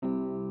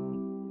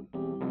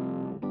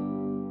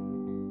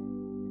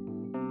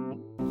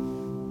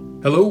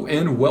Hello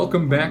and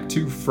welcome back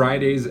to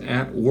Fridays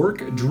at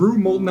Work. Drew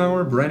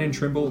Moldenauer, Brennan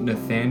Trimble,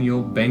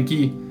 Nathaniel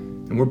Benke,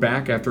 and we're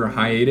back after a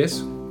hiatus.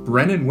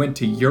 Brennan went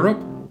to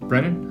Europe.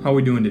 Brennan, how are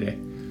we doing today?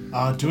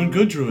 Doing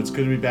good, Drew. It's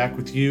good to be back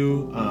with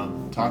you,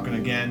 talking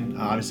again.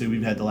 Obviously,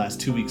 we've had the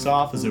last 2 weeks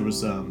off as there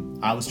was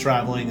I was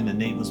traveling and then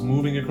Nate was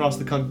moving across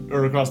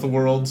the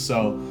world.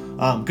 So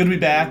good to be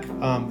back.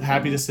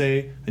 Happy to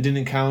say I didn't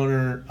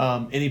encounter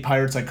any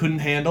pirates I couldn't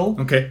handle.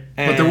 Okay,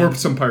 but there were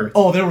some pirates.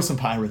 Oh, there were some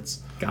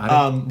pirates.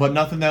 Got it. But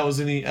nothing that was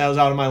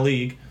out of my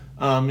league.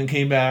 And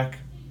came back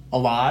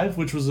alive,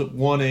 which was a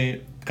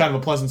kind of a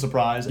pleasant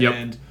surprise. Yep.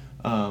 And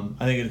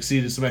I think it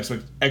exceeded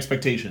some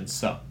expectations.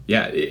 So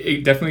yeah,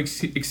 it definitely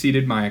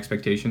exceeded my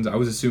expectations. I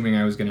was assuming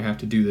I was going to have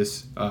to do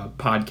this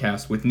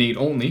podcast with Nate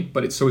only,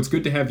 but it's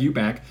good to have you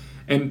back.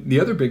 And the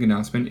other big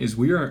announcement is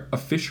we are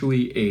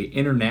officially a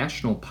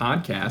international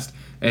podcast,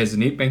 as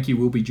Nate Benke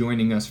will be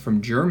joining us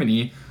from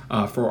Germany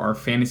for our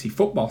fantasy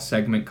football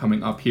segment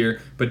coming up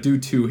here. But due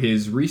to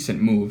his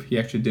recent move, he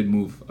actually did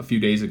move a few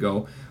days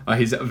ago,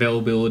 his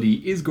availability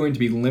is going to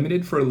be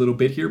limited for a little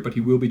bit here, but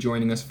he will be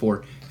joining us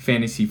for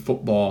fantasy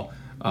football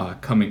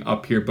coming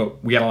up here.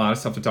 But we got a lot of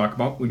stuff to talk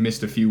about. We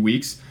missed a few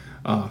weeks.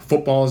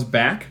 Football is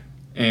back,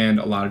 and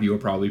a lot of you are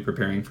probably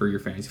preparing for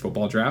your fantasy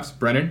football drafts.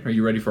 Brennan, are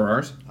you ready for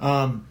ours?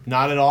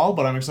 Not at all,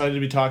 but I'm excited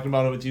to be talking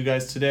about it with you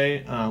guys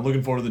today.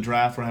 Looking forward to the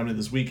draft. We're having it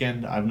this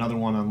weekend. I have another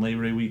one on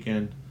Labor Day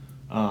weekend.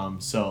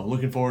 So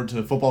looking forward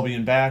to football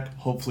being back.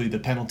 Hopefully the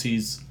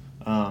penalties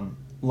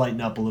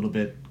lighten up a little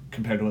bit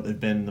compared to what they've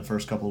been in the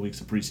first couple of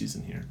weeks of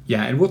preseason here.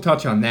 Yeah, and we'll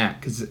touch on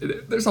that because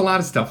there's a lot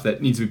of stuff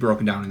that needs to be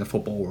broken down in the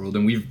football world,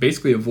 and we've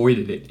basically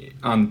avoided it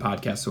on the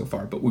podcast so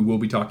far, but we will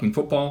be talking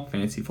football,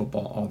 fantasy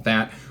football, all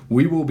that.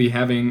 We will be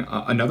having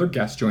another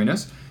guest join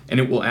us, and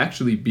it will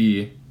actually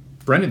be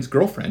Brennan's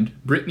girlfriend,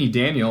 Brittany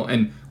Daniel,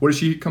 and what is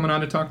she coming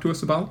on to talk to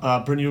us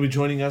about? Brittany will be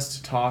joining us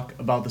to talk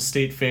about the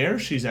State Fair.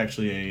 She's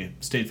actually a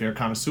State Fair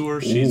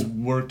connoisseur. She's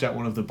worked at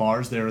one of the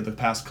bars there the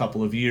past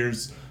couple of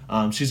years.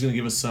 She's going to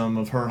give us some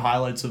of her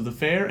highlights of the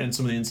fair and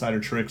some of the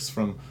insider tricks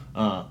from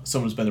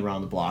someone who's been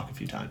around the block a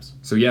few times.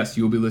 So yes,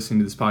 you will be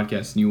listening to this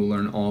podcast and you will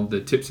learn all of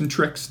the tips and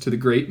tricks to the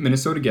great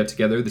Minnesota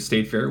get-together, the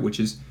State Fair, which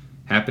is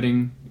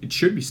happening. It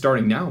should be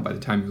starting now by the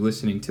time you're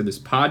listening to this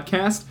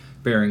podcast,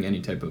 bearing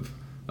any type of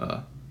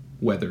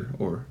weather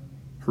or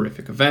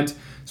horrific event.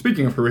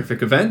 Speaking of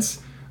horrific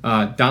events,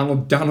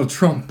 Donald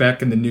Trump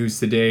back in the news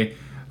today.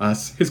 A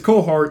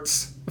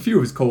few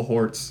of his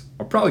cohorts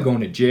are probably going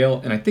to jail,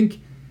 and I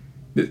think,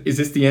 is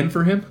this the end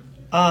for him?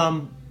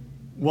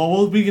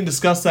 Well, we can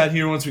discuss that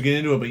here once we get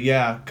into it, but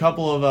yeah, a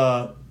couple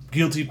of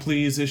guilty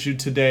pleas issued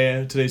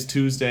today. Today's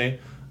Tuesday,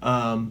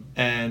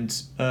 and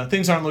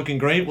things aren't looking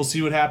great. We'll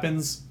see what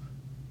happens.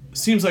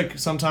 Seems like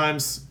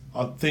sometimes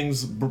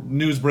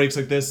news breaks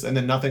like this and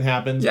then nothing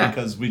happens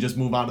because we just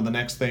move on to the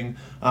next thing.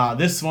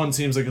 This one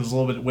seems like it's a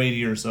little bit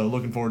weightier, so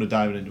looking forward to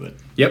diving into it.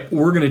 Yep,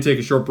 we're going to take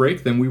a short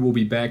break, then we will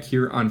be back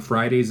here on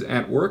Fridays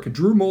at Work.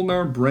 Drew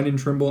Moldenauer, Brennan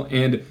Trimble,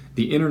 and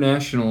the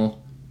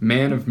international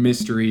man of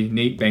mystery,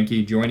 Nate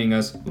Benke, joining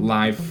us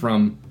live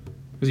from,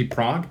 is he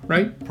Prague,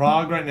 right?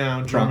 Prague right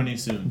now, Germany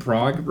soon.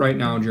 Prague right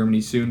now,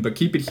 Germany soon, but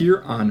keep it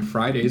here on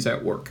Fridays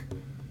at Work.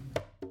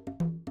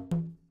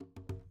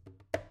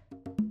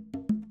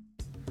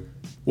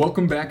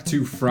 Welcome back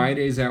to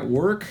Fridays at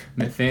Work.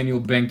 Nathaniel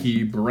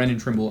Benke, Brennan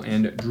Trimble,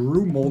 and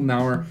Drew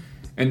Moldenauer.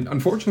 And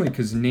unfortunately,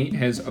 because Nate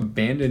has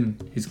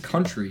abandoned his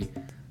country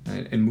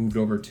and moved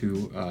over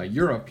to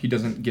Europe, he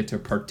doesn't get to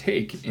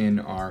partake in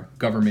our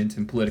government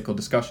and political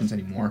discussions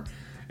anymore.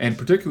 And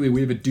particularly,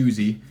 we have a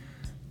doozy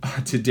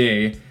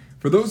today.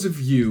 For those of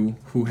you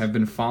who have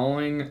been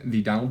following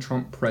the Donald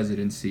Trump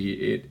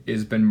presidency, it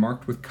has been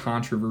marked with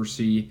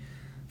controversy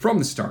from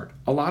the start.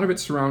 A lot of it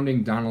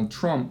surrounding Donald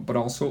Trump, but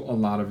also a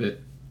lot of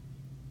it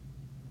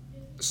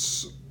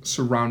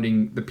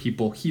surrounding the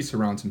people he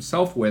surrounds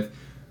himself with,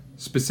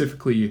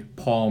 specifically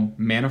Paul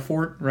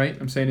Manafort, right?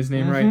 I'm saying his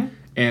name right?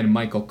 And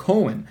Michael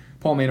Cohen.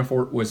 Paul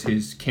Manafort was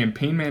his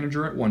campaign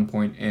manager at one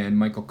point, and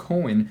Michael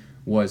Cohen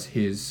was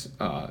his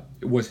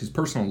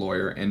personal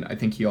lawyer, and I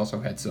think he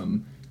also had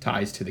some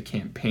ties to the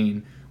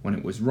campaign when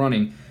it was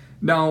running.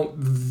 Now,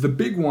 the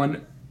big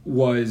one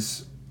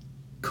was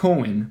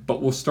Cohen,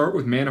 but we'll start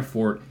with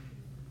Manafort.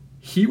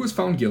 He was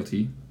found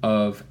guilty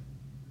of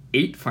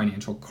 8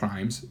 financial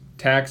crimes: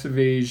 tax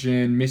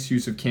evasion,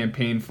 misuse of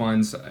campaign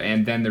funds,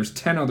 and then there's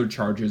 10 other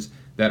charges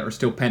that are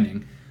still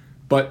pending.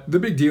 But the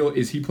big deal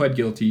is he pled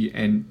guilty,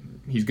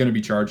 and he's going to be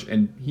charged,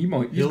 and he's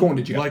going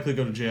to jail. Likely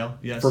go to jail,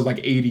 yes. For like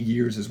 80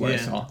 years is what I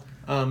saw.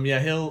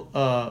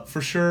 He'll for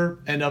sure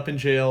end up in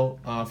jail,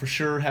 for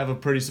sure have a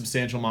pretty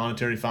substantial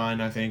monetary fine,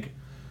 I think.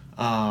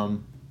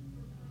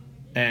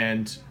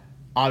 And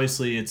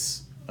obviously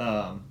it's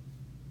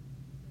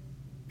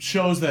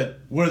shows that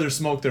where there's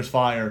smoke, there's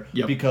fire.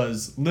 Yep.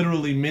 Because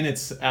literally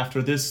minutes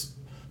after this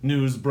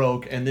news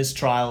broke and this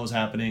trial was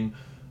happening,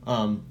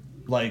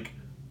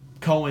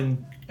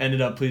 Cohen ended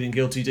up pleading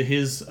guilty to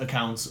his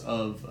accounts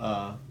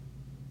of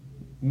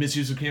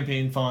misuse of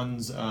campaign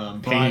funds,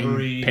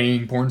 bribery.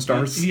 Paying porn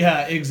stars.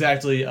 Yeah,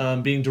 exactly.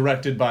 Being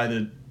directed by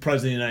the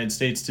President of the United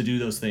States to do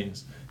those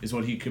things, is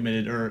what he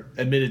committed or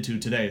admitted to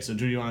today. So,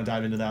 Drew, you want to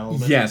dive into that a little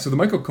bit? Yeah, so the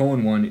Michael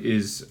Cohen one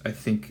is, I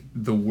think,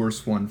 the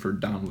worst one for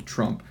Donald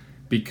Trump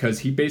because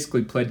he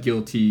basically pled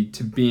guilty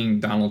to being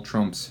Donald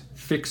Trump's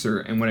fixer.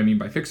 And what I mean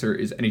by fixer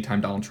is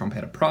anytime Donald Trump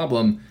had a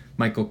problem,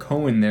 Michael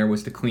Cohen there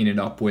was to clean it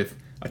up with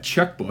a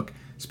checkbook,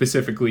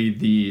 specifically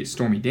the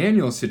Stormy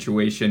Daniels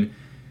situation.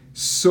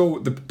 So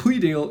the plea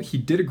deal he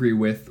did agree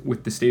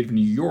with the state of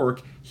New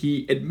York.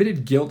 He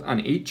admitted guilt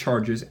on 8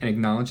 charges and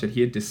acknowledged that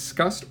he had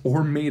discussed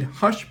or made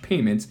hush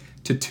payments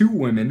to 2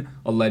 women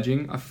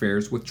alleging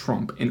affairs with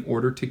Trump in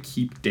order to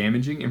keep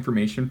damaging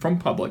information from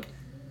public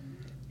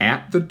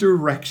at the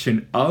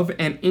direction of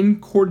and in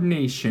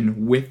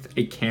coordination with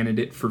a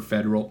candidate for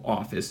federal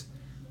office.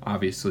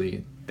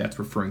 Obviously, that's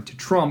referring to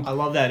Trump. I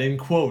love that, in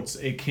quotes,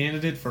 a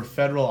candidate for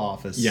federal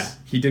office. Yeah,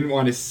 he didn't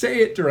want to say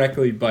it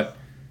directly, but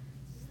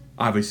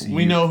obviously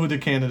we know who the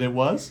candidate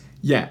was.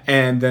 Yeah,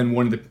 and then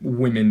one of the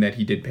women that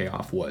he did pay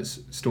off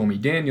was Stormy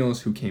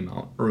Daniels, who came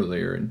out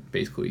earlier and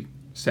basically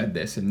said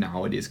this, and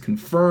now it is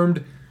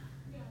confirmed.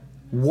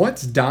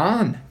 What's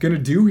Don going to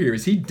do here?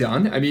 Is he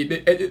done? I mean,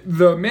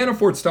 the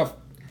Manafort stuff,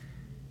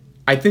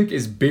 I think,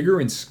 is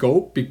bigger in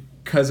scope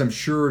because I'm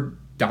sure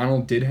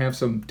Donald did have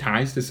some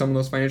ties to some of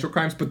those financial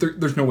crimes, but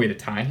there's no way to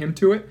tie him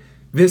to it.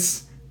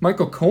 This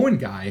Michael Cohen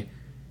guy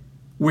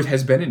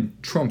has been in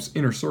Trump's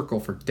inner circle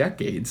for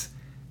decades,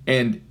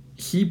 and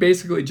he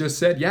basically just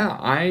said, yeah,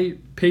 I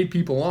paid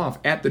people off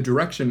at the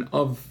direction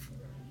of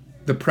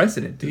the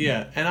president.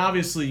 Yeah, and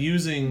obviously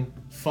using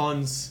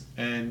funds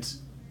and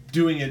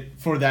doing it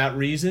for that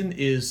reason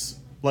is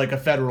like a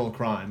federal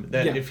crime.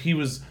 That if he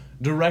was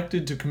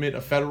directed to commit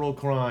a federal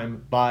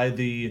crime by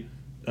the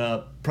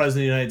President of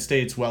the United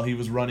States while he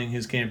was running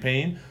his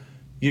campaign,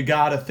 you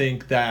gotta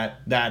think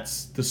that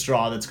that's the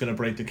straw that's going to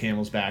break the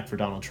camel's back for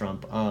Donald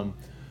Trump.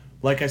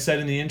 Like I said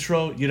in the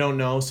intro, you don't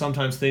know.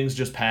 Sometimes things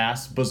just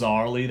pass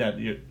bizarrely that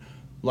you,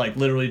 like,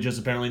 literally just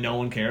apparently no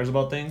one cares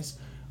about things.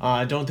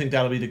 I don't think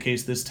that'll be the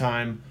case this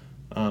time.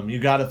 You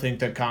got to think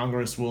that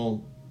Congress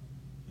will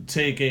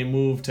take a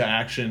move to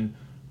action.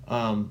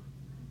 I'm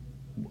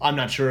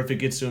not sure if it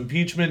gets to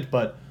impeachment,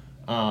 but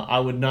I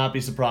would not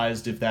be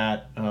surprised if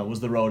that was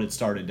the road it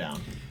started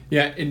down.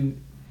 Yeah,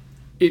 and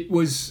it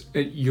was.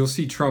 You'll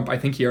see Trump. I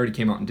think he already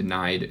came out and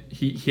denied.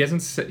 He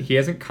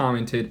hasn't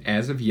commented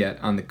as of yet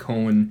on the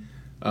Cohen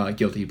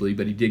guilty plea,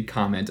 but he did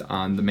comment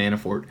on the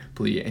Manafort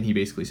plea, and he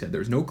basically said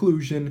there's no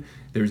collusion,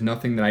 there's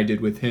nothing that I did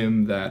with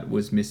him that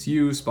was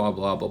misuse, blah,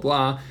 blah, blah,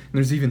 blah. And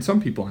there's even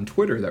some people on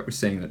Twitter that were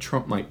saying that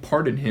Trump might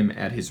pardon him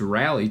at his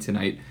rally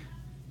tonight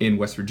in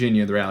West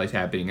Virginia. The rally's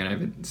happening, and I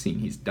haven't seen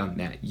he's done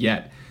that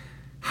yet.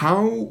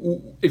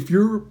 If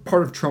you're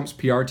part of Trump's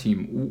PR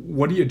team,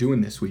 what are you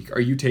doing this week?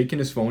 Are you taking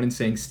his phone and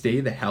saying, stay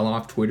the hell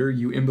off Twitter,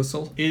 you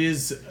imbecile? It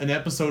is an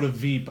episode of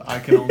Veep, I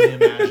can only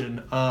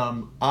imagine.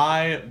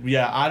 I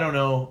don't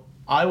know.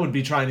 I would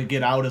be trying to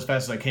get out as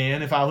fast as I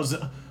can. If I was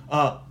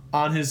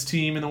on his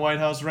team in the White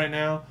House right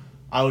now,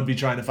 I would be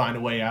trying to find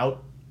a way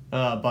out.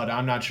 But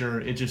I'm not sure.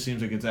 It just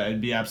seems like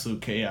it'd be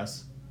absolute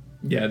chaos.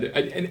 Yeah,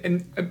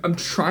 and I'm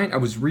trying. I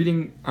was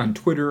reading on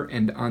Twitter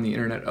and on the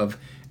internet of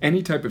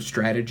any type of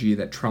strategy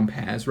that Trump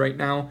has right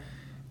now,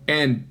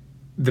 and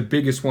the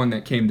biggest one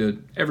that came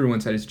to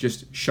everyone's head is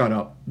just shut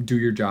up, do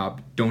your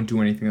job, don't do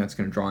anything that's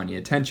going to draw any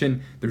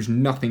attention. There's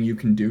nothing you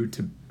can do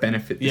to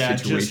benefit the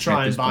situation. Yeah, just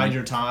try and bide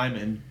your time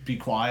and be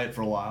quiet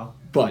for a while.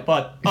 But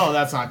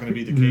that's not going to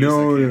be the case.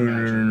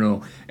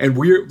 No. And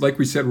we're, like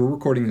we said, we're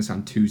recording this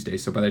on Tuesday,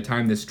 so by the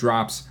time this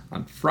drops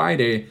on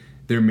Friday,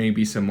 there may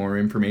be some more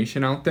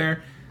information out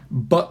there.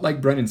 But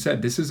like Brendan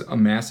said, this is a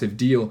massive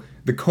deal.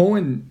 The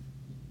Cohen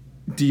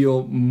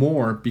deal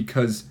more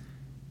because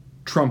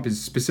Trump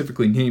is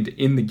specifically named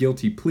in the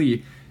guilty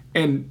plea,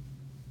 and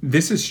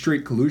this is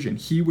straight collusion.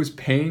 He was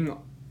paying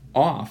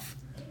off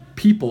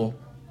people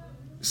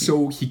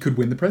so he could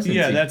win the presidency.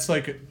 Yeah, that's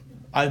like,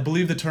 I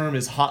believe the term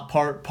is hot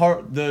part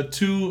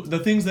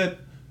the things that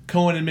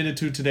Cohen admitted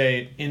to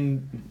today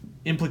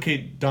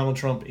implicate Donald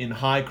Trump in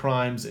high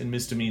crimes and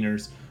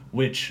misdemeanors,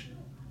 which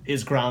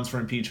is grounds for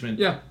impeachment.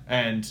 Yeah.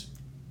 And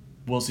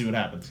we'll see what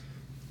happens.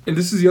 And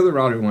this is the other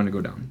route I want to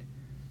go down.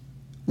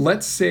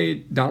 Let's say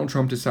Donald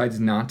Trump decides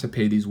not to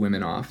pay these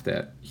women off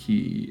that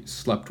he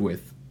slept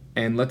with.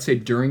 And let's say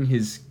during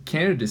his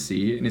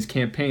candidacy and his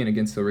campaign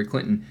against Hillary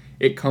Clinton,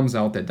 it comes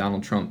out that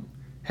Donald Trump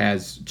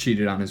has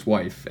cheated on his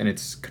wife, and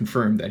it's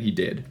confirmed that he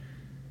did.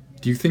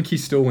 Do you think he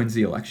still wins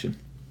the election?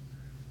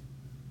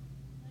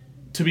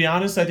 To be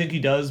honest, I think he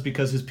does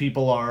because his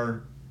people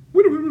are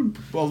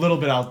a little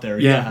bit out there.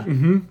 Yeah.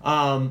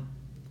 Mm-hmm.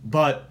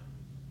 But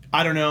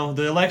I don't know.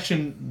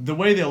 The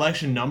way the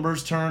election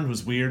numbers turned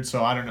was weird,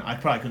 so I don't know. I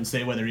probably couldn't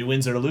say whether he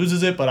wins or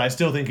loses it, but I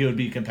still think it would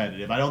be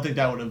competitive. I don't think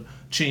that would have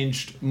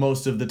changed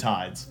most of the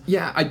tides.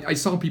 Yeah, I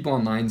saw people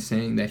online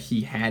saying that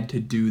he had to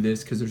do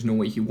this because there's no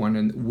way he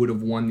would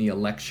have won the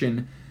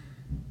election.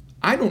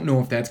 I don't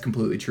know if that's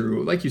completely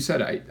true. Like you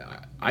said,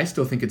 I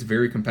still think it's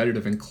very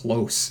competitive and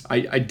close.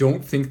 I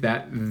don't think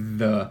that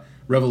the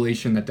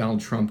revelation that Donald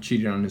Trump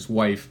cheated on his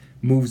wife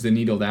moves the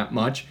needle that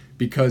much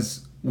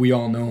because we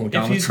all know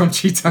Donald Trump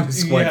cheats on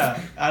his wife.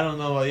 Yeah, I don't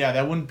know. Yeah,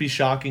 that wouldn't be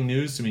shocking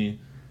news to me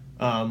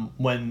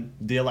when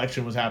the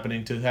election was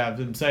happening to have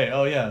him say,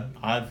 "Oh yeah,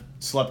 I've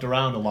slept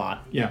around a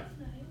lot." Yeah.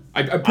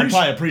 I'd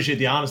probably appreciate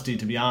the honesty,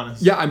 to be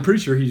honest. Yeah, I'm pretty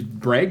sure he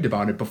bragged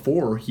about it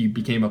before he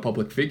became a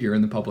public figure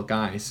in the public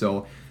eye.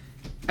 So,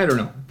 I don't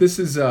know. This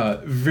is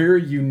a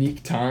very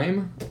unique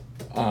time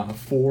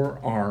for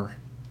our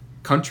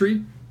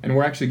country, and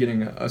we're actually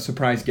getting a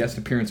surprise guest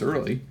appearance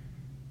early.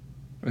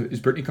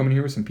 Is Brittany coming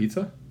here with some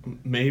pizza?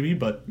 Maybe,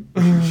 but...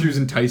 She was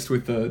enticed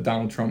with the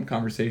Donald Trump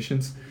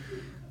conversations.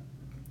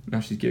 Now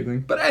she's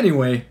giggling. But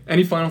anyway,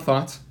 any final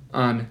thoughts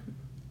on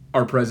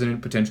our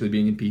president potentially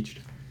being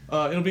impeached?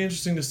 It'll be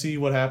interesting to see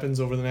what happens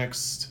over the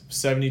next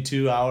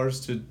 72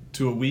 hours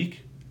to a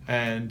week.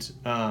 And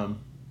I'm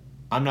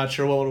not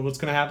sure what's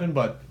going to happen,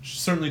 but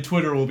certainly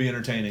Twitter will be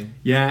entertaining.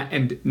 Yeah,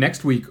 and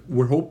next week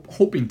we're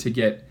hoping to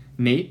get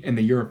Nate and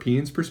the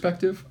Europeans'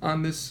 perspective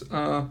on this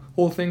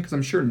whole thing, because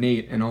I'm sure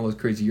Nate and all those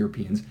crazy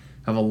Europeans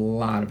have a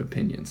lot of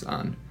opinions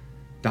on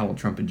Donald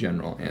Trump in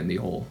general and the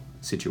whole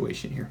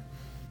situation here.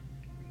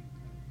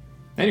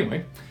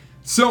 Anyway,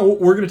 so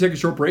we're going to take a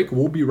short break.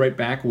 We'll be right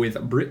back with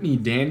Brittany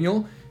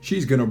Daniel.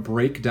 She's going to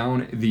break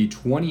down the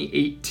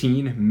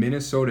 2018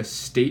 Minnesota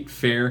State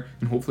Fair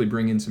and hopefully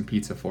bring in some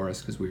pizza for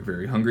us because we're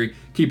very hungry.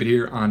 Keep it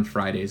here on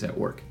Fridays at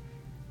Work.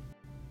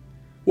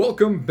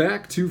 Welcome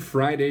back to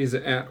Fridays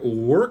at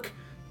Work.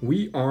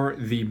 We are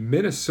the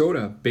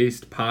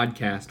Minnesota-based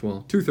podcast.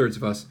 Well, 2/3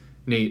 of us.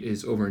 Nate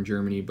is over in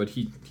Germany, but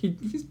he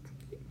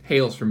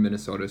hails from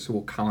Minnesota, so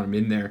we'll count him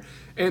in there.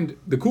 And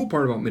the cool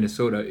part about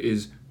Minnesota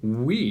is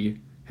we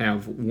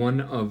have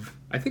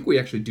I think we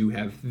actually do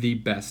have the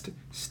best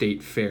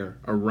state fair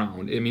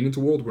around. I mean, it's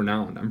world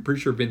renowned. I'm pretty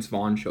sure Vince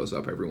Vaughn shows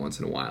up every once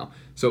in a while.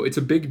 So it's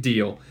a big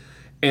deal.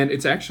 And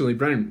it's actually,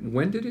 Brennan,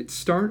 when did it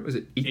start? Was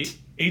it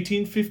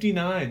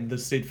 1859 the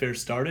state fair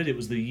started. It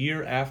was the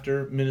year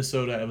after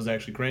Minnesota was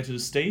actually granted a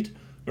state,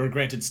 or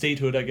granted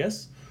statehood, I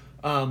guess.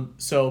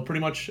 So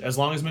pretty much as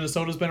long as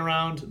Minnesota's been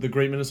around, the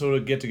Great Minnesota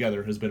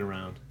Get-Together has been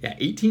around. Yeah,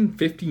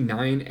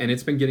 1859, and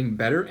it's been getting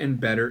better and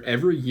better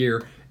every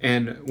year.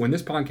 And when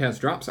this podcast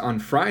drops on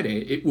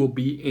Friday, it will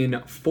be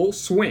in full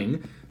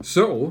swing.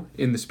 So,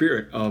 in the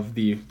spirit of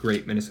the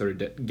Great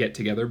Minnesota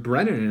Get-Together,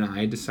 Brennan and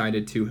I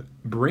decided to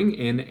bring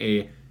in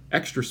a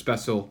extra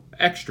special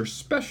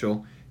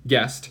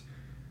guest.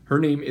 Her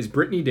name is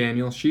Brittany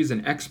Daniel. She's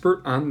an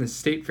expert on the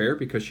state fair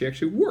because she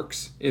actually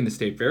works in the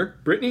state fair.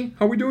 Brittany,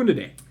 how are we doing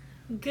today?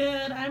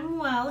 Good. I'm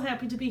well.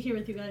 Happy to be here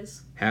with you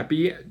guys.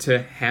 Happy to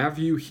have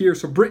you here.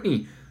 So,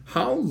 Brittany,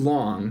 how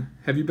long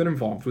have you been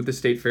involved with the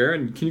state fair?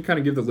 And can you kind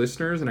of give the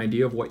listeners an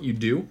idea of what you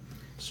do?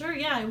 Sure,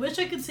 yeah. I wish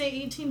I could say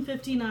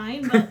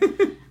 1859, but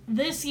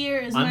this year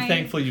is I'm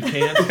thankful you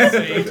can't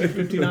say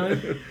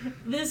 1859.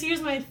 This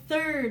year's my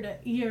 3rd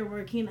year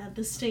working at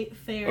the state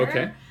fair.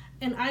 Okay.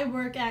 And I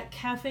work at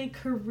Cafe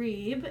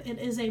Carib. It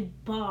is a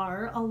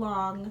bar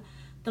along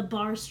the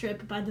bar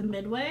strip by the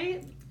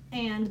Midway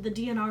and the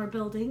DNR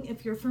building,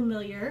 if you're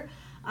familiar.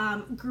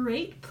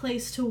 Great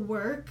place to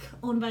work,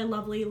 owned by a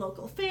lovely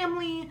local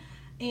family,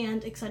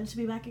 and excited to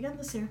be back again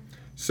this year.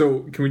 So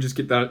can we just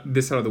get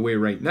this out of the way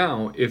right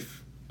now?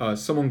 If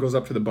someone goes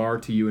up to the bar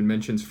to you and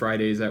mentions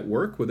Fridays at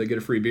Work, will they get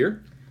a free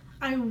beer?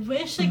 I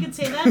wish I could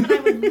say that, but I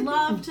would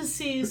love to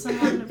see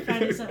someone at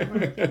Fridays at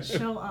Work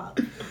show up.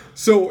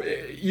 So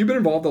you've been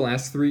involved the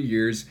last 3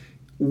 years.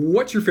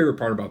 What's your favorite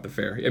part about the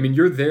fair? I mean,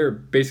 you're there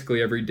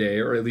basically every day,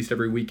 or at least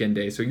every weekend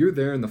day, so you're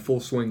there in the full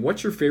swing.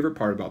 What's your favorite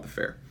part about the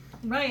fair?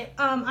 Right.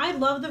 I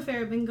love the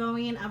fair. I've been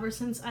going ever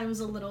since I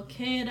was a little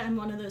kid. I'm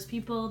one of those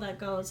people that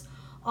goes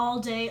all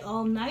day,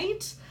 all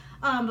night.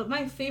 But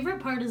my favorite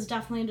part is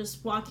definitely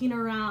just walking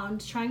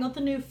around, trying out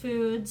the new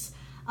foods.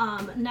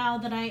 Now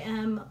that I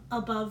am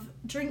above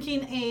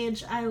drinking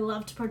age, I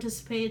love to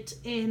participate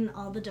in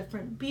all the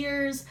different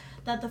beers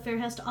that the fair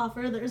has to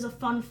offer. There's a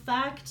fun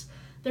fact.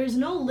 There's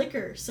no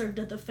liquor served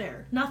at the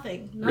fair.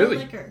 Nothing. No really?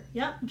 Liquor.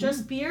 Yep.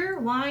 Just beer,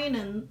 wine,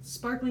 and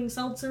sparkling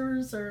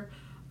seltzers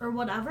or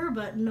whatever,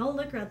 but no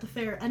liquor at the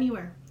fair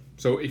anywhere.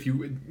 So if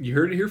you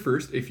heard it here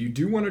first, if you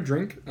do want to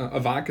drink a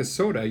vodka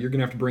soda, you're going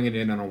to have to bring it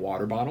in on a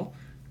water bottle.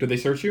 Do they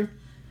search you?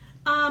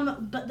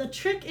 But the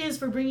trick is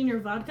for bringing your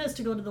vodka is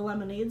to go to the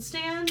lemonade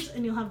stand,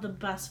 and you'll have the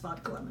best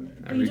vodka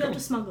lemonade. But you do have to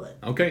smuggle it.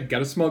 Okay, got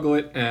to smuggle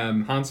it,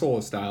 Han Solo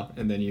style,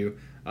 and then you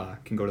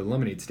can go to the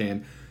lemonade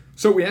stand.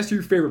 So we asked you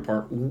your favorite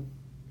part.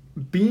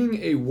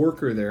 Being a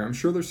worker there, I'm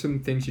sure there's some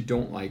things you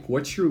don't like.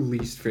 What's your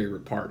least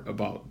favorite part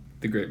about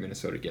the Great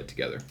Minnesota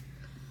Get-Together?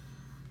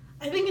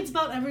 I think it's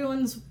about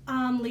everyone's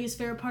least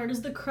favorite part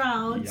is the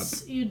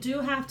crowds. Yep. You do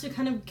have to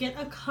kind of get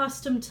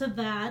accustomed to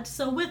that.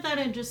 So with that,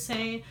 I'd just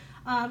say,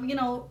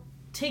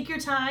 take your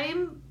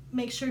time.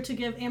 Make sure to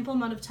give ample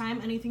amount of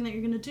time. Anything that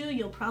you're going to do,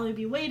 you'll probably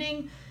be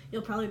waiting.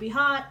 You'll probably be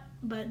hot.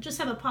 But just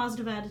have a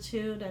positive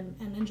attitude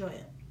and enjoy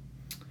it.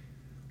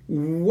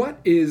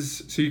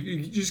 So you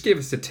just gave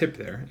us a tip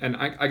there. And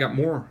I got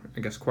more,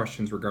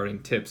 questions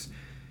regarding tips.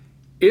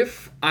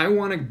 if I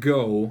want to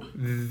go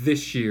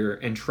this year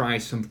and try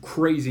some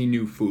crazy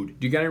new food,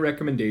 do you got any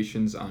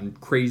recommendations on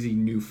crazy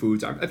new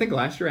foods? I think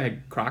last year I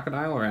had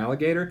crocodile or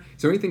alligator.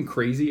 Is there anything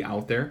crazy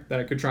out there that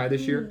I could try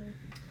this year?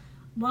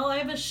 Well, I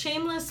have a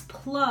shameless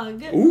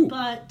plug, Ooh.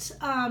 but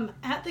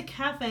at the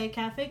Cafe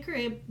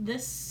Caribe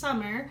this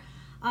summer,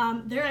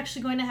 they're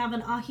actually going to have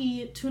an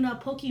ahi tuna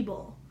poke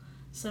bowl.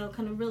 So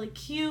kind of really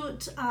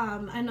cute.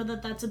 I know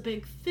that that's a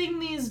big thing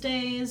these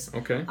days.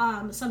 Okay.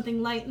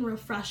 Something light and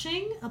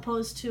refreshing,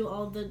 opposed to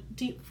all the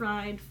deep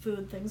fried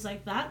food, things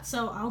like that.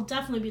 So I'll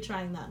definitely be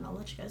trying that, and I'll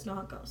let you guys know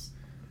how it goes.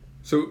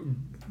 So,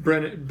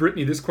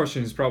 Brittany, this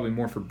question is probably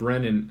more for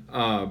Brennan.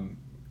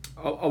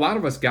 A lot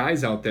of us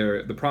guys out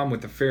there, the problem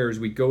with the fair is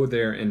we go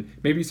there, and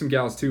maybe some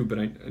gals too, but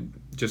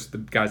just the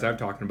guys I've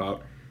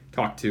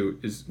talked to,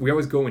 is we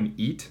always go and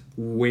eat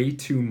way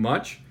too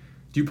much.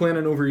 Do you plan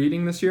on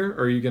overeating this year,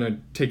 or are you going to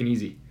take it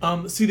easy?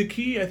 See, the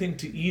key, I think,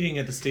 to eating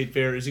at the state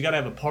fair is you got to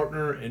have a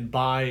partner and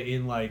buy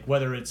in, like,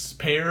 whether it's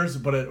pairs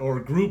or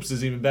groups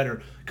is even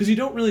better. Because you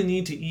don't really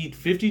need to eat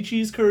 50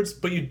 cheese curds,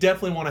 but you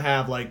definitely want to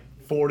have, like,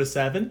 4 to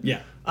 7. Yeah.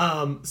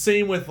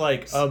 Same with,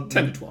 like, 10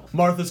 to 12.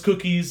 Martha's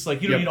Cookies.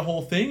 Like, you don't Yep. eat a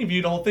whole thing. If you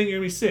eat a whole thing, you're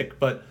going to be sick.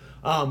 But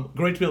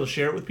great to be able to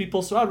share it with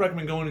people. So I'd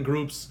recommend going in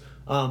groups.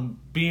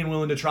 Being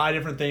willing to try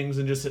different things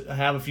and just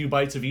have a few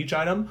bites of each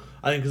item,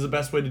 I think is the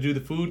best way to do the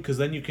food, because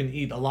then you can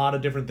eat a lot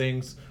of different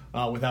things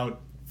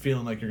without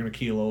feeling like you're going to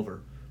keel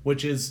over,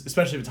 which is,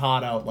 especially if it's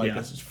hot out, like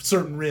a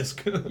certain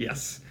risk.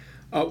 Yes.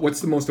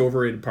 What's the most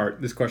overrated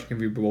part? This question can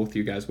be for both of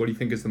you guys. What do you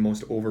think is the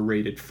most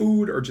overrated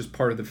food or just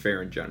part of the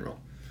fair in general?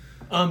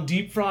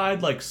 Deep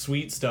fried, like,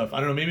 sweet stuff.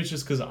 I don't know, maybe it's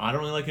just because I don't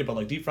really like it, but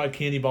like deep fried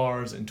candy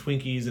bars and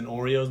Twinkies and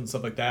Oreos and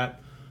stuff like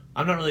that.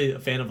 I'm not really a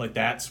fan of, like,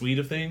 that sweet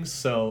of things,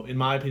 so in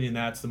my opinion,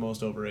 that's the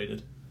most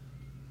overrated.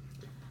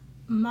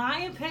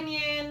 My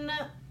opinion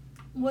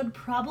would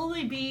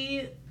probably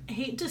be, I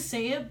hate to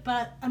say it,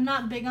 but I'm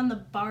not big on the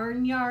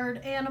barnyard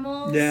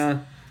animals. Yeah.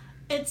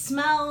 It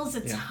smells,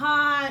 it's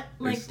hot,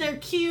 like, they're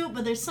cute,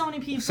 but there's so many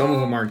people. Some of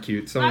them aren't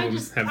cute. Some of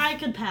them have... I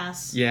could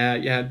pass. Yeah.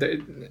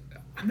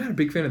 I'm not a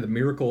big fan of the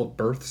Miracle of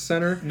Birth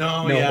Center. No,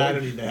 I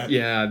don't need that.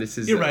 Yeah, this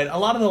is... You're right. A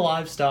lot of the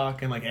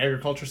livestock and, like,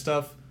 agriculture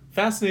stuff,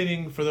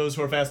 fascinating for those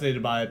who are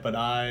fascinated by it, but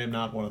I am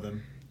not one of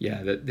them.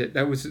 Yeah,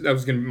 that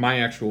was gonna,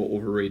 my actual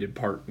overrated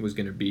part was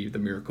gonna be the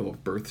Miracle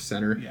of Birth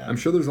Center. Yeah. I'm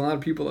sure there's a lot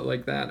of people that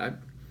like that. I'm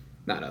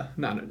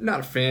not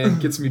a fan.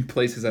 Gets me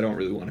places I don't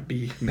really want to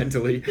be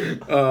mentally.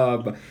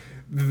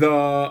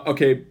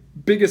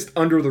 Biggest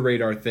under the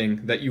radar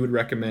thing that you would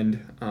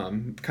recommend,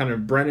 kind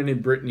of Brennan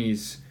and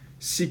Brittany's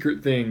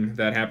secret thing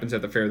that happens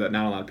at the fair that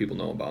not a lot of people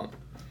know about.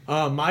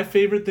 My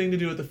favorite thing to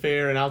do at the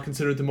fair, and I'll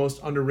consider it the most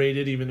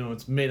underrated, even though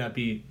it may not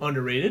be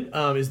underrated,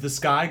 is the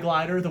Sky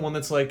Glider, the one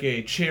that's like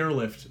a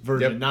chairlift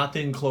version, not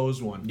the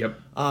enclosed one. Yep.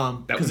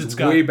 That was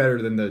way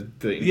better than the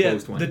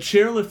enclosed one. The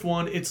chairlift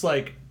one, it's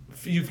like,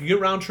 you can get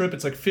round trip,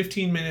 it's like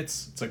 15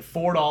 minutes, it's like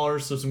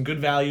 $4, so some good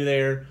value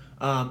there.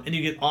 And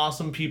you get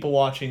awesome people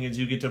watching as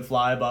you get to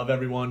fly above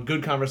everyone.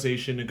 Good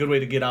conversation, a good way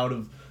to get out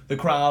of the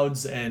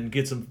crowds and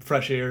get some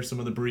fresh air, some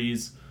of the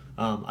breeze.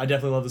 I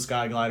definitely love the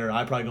Sky Glider.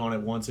 I probably go on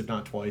it once, if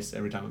not twice,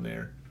 every time I'm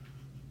there.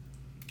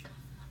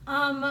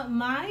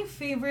 My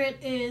favorite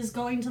is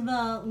going to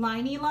the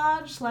Leinie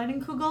Lodge,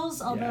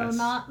 Leinenkugels, although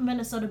not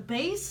Minnesota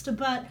based,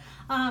 but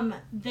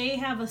they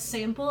have a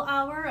sample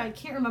hour. I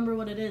can't remember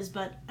what it is,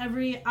 but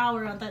every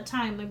hour at that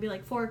time, maybe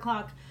like 4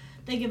 o'clock,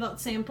 they give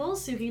out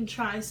samples, so you can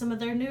try some of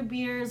their new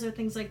beers or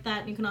things like that,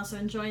 and you can also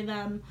enjoy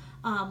them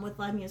with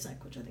live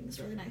music, which I think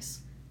is really nice.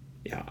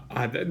 Yeah,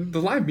 the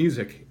live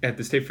music at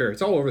the State Fair,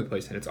 it's all over the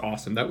place, and it's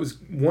awesome. That was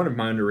one of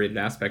my underrated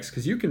aspects,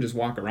 because you can just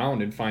walk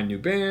around and find new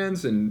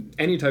bands and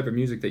any type of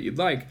music that you'd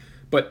like.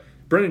 But,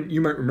 Brennan, you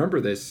might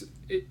remember this.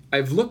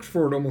 I've looked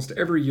for it almost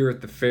every year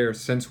at the fair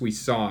since we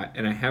saw it,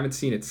 and I haven't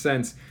seen it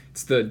since.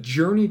 It's the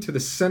Journey to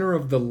the Center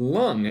of the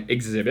Lung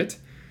exhibit.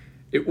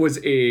 It was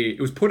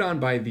put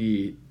on by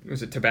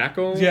was it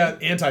tobacco? Yeah,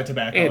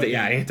 anti-tobacco.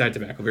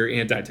 Anti-tobacco. Very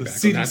anti-tobacco.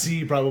 The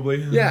CDC,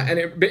 probably. Yeah, and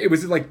it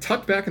was like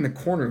tucked back in the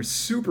corner. It was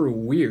super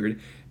weird.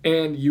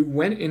 And you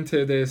went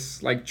into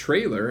this like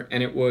trailer,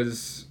 and it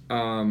was...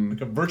 like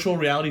a virtual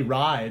reality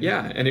ride.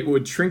 Yeah, and it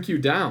would shrink you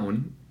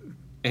down,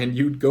 and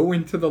you'd go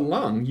into the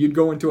lung. You'd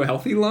go into a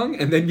healthy lung,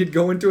 and then you'd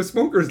go into a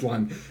smoker's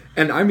lung.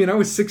 And I mean, I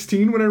was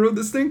 16 when I rode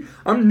this thing.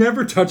 I'm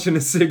never touching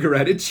a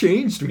cigarette. It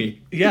changed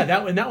me. Yeah,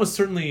 that was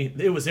certainly,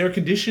 it was air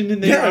conditioned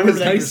in there. Yeah, I it was remember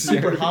that. nice. It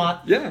was super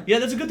hot. Yeah. Yeah,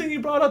 that's a good thing you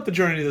brought up the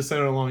Journey to the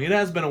Center of the Lung. It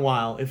has been a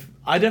while.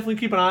 I definitely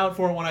keep an eye out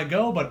for it when I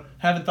go, but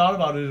haven't thought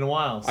about it in a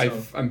while.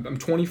 So. I'm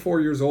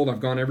 24 years old.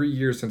 I've gone every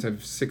year since I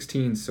was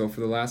 16. So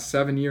for the last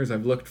 7 years,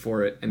 I've looked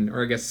for it,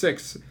 or I guess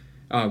 6.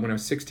 When I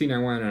was 16, I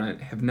went, and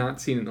I have not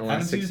seen it in the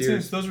last 6 years.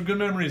 Since. Those were good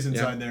memories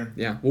inside there.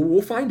 Yeah,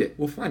 we'll find it.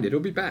 We'll find it. It'll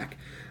be back.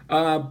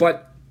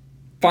 But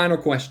final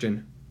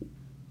question.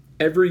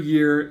 Every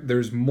year,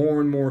 there's more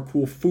and more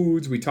cool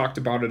foods. We talked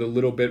about it a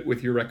little bit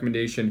with your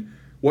recommendation.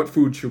 What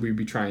food should we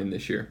be trying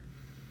this year?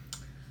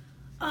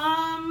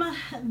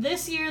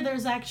 This year,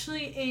 there's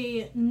actually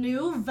a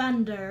new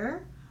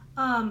vendor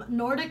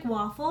Nordic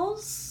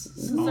waffles.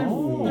 Since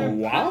Oh, they're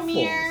waffles.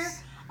 premier.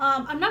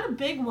 I'm not a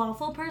big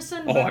waffle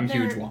person. Oh, but I'm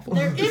huge waffle.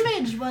 Their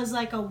image was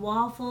like a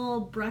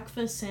waffle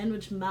breakfast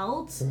sandwich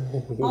melt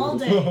all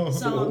day.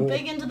 So I'm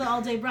big into the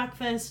all day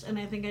breakfast, and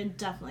I think I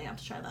definitely have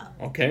to try that.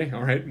 Okay,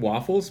 all right.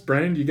 Waffles.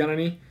 Brennan, you got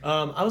any?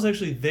 I was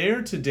actually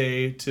there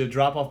today to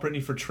drop off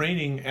Brittany for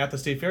training at the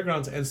state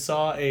fairgrounds and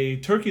saw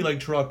a turkey leg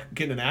truck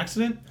get in an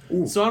accident.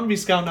 Ooh. So I'm gonna be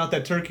scouting out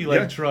that turkey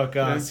leg Yeah. truck,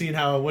 Yeah. seeing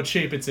what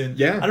shape it's in.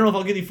 Yeah. I don't know if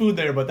I'll get any food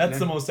there, but that's Yeah.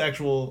 the most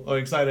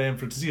excited I am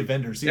to see a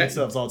vendor, see Yeah. it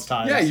still has all its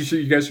ties. Yeah,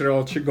 you guys should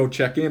all go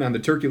check in on the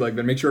turkey leg,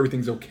 then make sure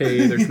everything's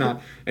okay. There's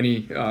not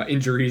any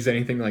injuries,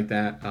 anything like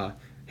that.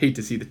 Hate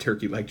to see the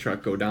turkey leg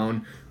truck go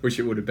down. Wish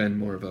it would have been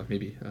more of a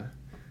maybe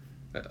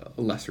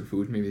a lesser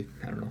food. Maybe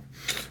I don't know.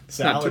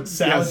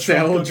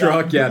 Salad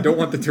truck. Yeah, don't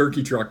want the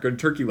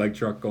turkey leg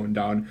truck going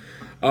down.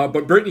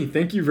 But Brittany,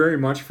 thank you very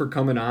much for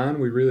coming on.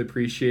 We really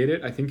appreciate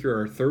it. I think you're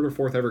our third or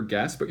fourth ever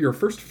guest, but you're our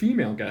first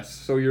female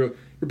guest. So you're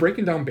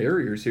breaking down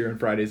barriers here on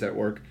Fridays at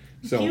Work.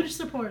 So Huge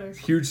supporter.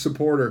 Huge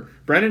supporter.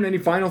 Brennan, any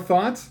final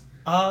thoughts?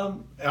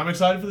 I'm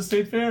excited for the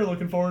state fair.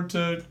 Looking forward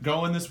to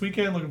going this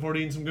weekend. Looking forward to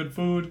eating some good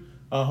food.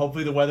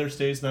 Hopefully the weather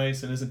stays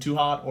nice and isn't too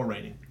hot or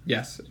raining.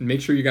 Yes, and make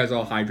sure you guys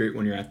all hydrate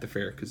when you're at the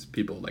fair because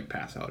people like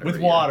pass out With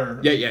every year. water.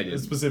 Yeah,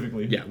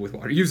 specifically. Yeah, with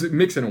water.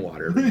 Mix in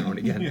water every now and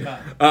again.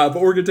 Yeah.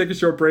 But we're gonna take a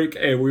short break,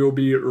 and we will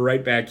be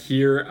right back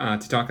here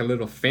to talk a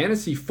little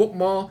fantasy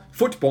football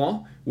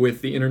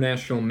with the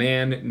international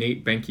man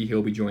Nate Benke.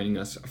 He'll be joining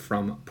us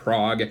from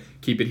Prague.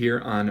 Keep it here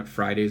on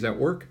Fridays at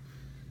Work.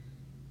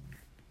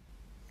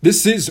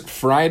 This is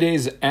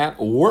Fridays at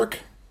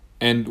Work,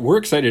 and we're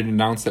excited to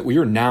announce that we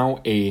are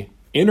now a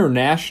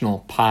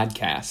international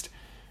podcast.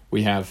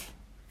 We have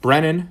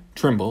Brennan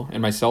Trimble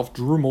and myself,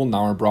 Drew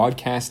Moldenauer,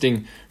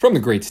 broadcasting from the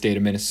great state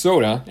of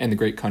Minnesota and the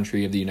great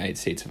country of the United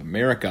States of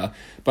America.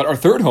 But our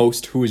third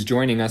host, who is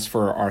joining us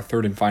for our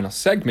third and final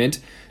segment,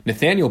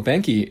 Nathaniel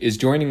Benke, is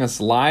joining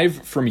us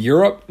live from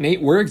Europe.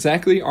 Nate, where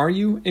exactly are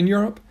you in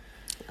Europe?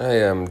 I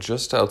am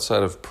just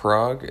outside of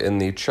Prague in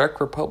the Czech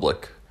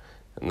Republic,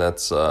 and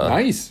that's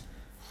Nice.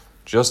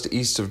 just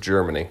east of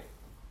Germany.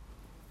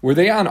 Were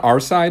they on our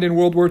side in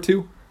World War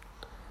II?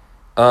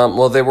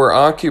 Well, they were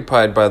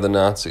occupied by the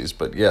Nazis,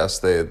 but yes,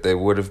 they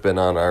would have been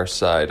on our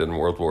side in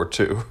World War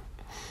II.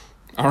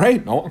 All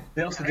right. No.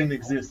 They also didn't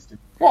exist.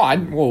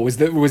 Was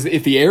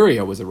if the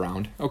area was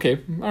around? Okay.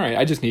 All right.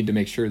 I just need to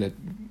make sure that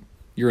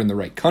you're in the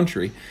right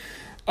country.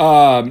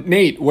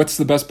 Nate, what's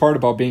the best part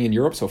about being in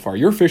Europe so far?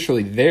 You're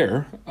officially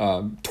there,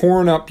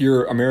 torn up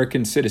your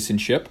American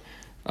citizenship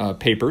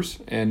papers,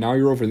 and now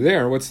you're over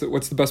there. What's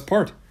the best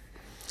part?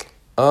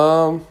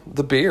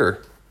 The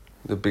beer.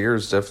 The beer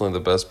is definitely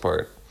the best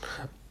part.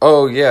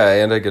 Oh yeah,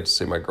 and I get to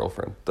see my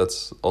girlfriend.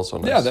 That's also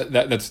nice.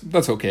 Yeah,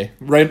 that's okay.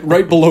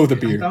 Right below the I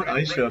beer. thought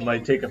Aisha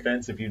might take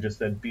offense if you just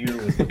said beer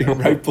was the best.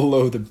 Right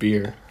below the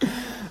beer.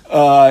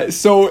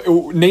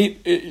 So,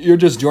 Nate, you're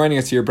just joining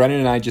us here. Brennan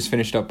and I just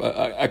finished up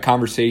a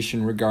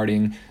conversation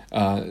regarding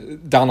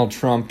Donald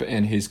Trump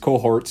and his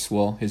cohorts,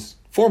 well, his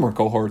former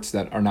cohorts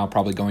that are now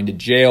probably going to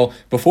jail.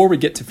 Before we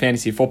get to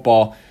fantasy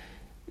football,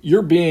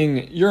 you're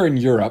in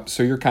Europe,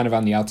 so you're kind of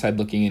on the outside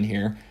looking in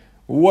here.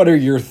 What are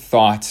your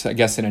thoughts, I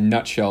guess, in a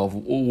nutshell, of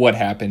what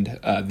happened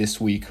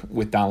this week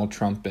with Donald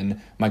Trump and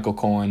Michael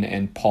Cohen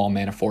and Paul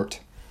Manafort?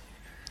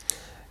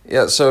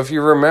 Yeah, so if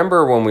you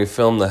remember when we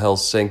filmed the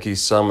Helsinki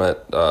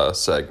Summit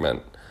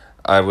segment,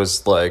 I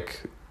was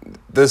like,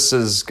 this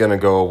is going to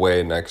go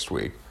away next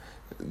week.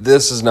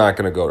 This is not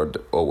going to go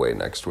away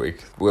next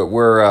week.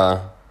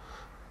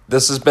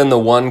 This has been the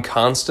one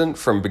constant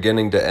from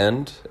beginning to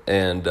end,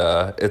 and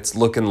it's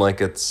looking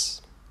like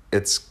it's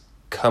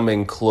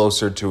coming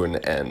closer to an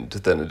end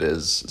than it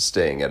is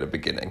staying at a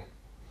beginning.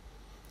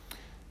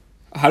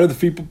 How do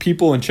the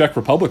people in Czech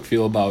Republic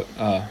feel about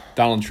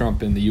Donald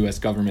Trump and the U.S.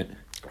 government?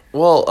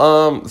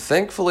 Well,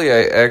 thankfully,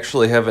 I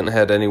actually haven't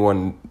had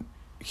anyone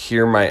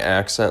hear my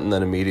accent and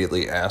then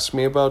immediately ask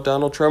me about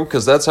Donald Trump,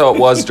 because that's how it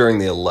was during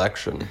the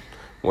election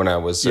when I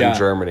was in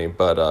Germany.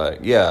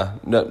 But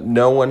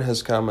no one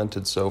has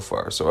commented so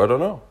far, so I don't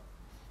know.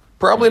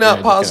 Probably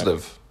not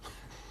positive.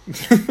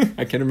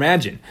 I can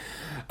imagine.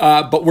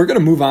 But we're going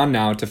to move on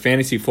now to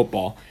fantasy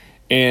football.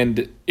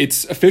 And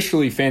it's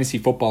officially fantasy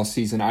football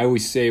season. I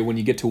always say when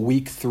you get to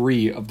week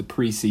 3 of the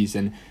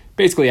preseason,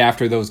 basically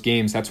after those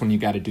games, that's when you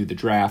got to do the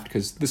draft,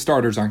 because the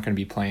starters aren't going to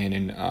be playing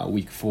in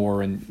week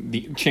 4 and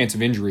the chance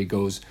of injury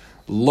goes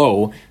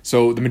low.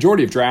 So the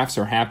majority of drafts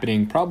are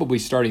happening probably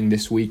starting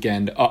this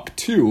weekend up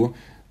to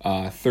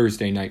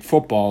Thursday Night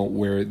Football,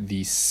 where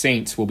the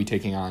Saints will be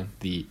taking on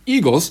the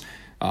Eagles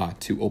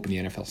to open the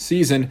NFL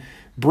season.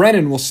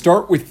 Brennan, we'll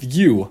start with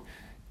you.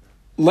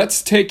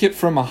 Let's take it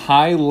from a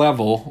high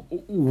level.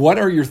 What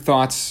are your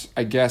thoughts,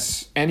 I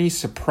guess, any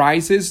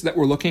surprises that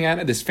we're looking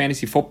at this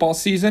fantasy football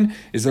season?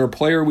 Is there a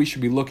player we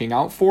should be looking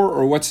out for,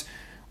 or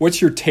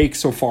what's your take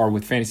so far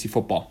with fantasy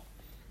football?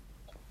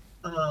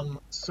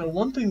 So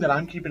one thing that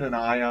I'm keeping an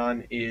eye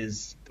on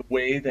is the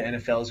way the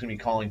NFL is going to be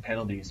calling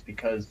penalties,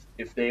 because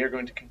if they are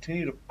going to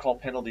continue to call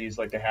penalties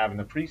like they have in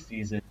the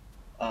preseason,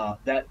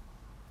 that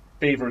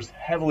favors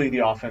heavily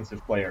the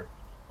offensive player.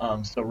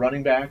 So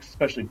running backs,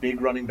 especially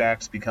big running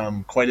backs,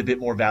 become quite a bit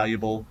more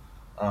valuable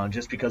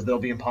just because they'll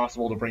be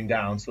impossible to bring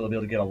down. So they'll be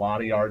able to get a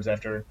lot of yards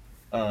after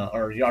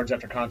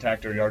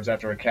contact or yards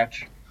after a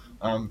catch.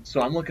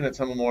 So I'm looking at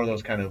some more of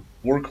those kind of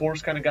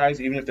workhorse kind of guys,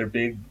 even if they're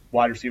big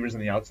wide receivers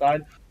on the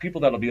outside,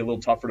 people that'll be a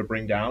little tougher to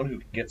bring down who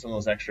can get some of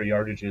those extra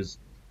yardages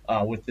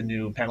with the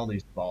new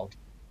penalties involved.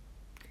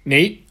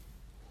 Nate,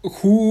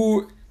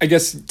 who, I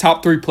guess,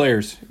 top 3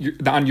 players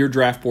on your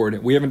draft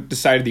board? We haven't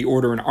decided the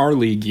order in our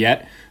league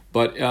yet,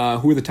 but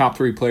who are the top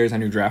 3 players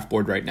on your draft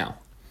board right now?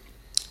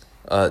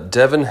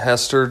 Devin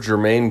Hester,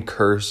 Jermaine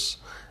Kearse,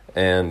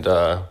 and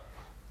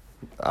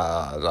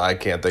I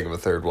can't think of a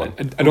third one.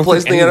 I don't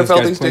think any of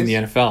those guys play in the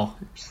NFL.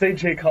 Say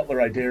Jay Cutler,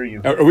 I dare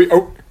you. Are we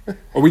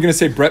going to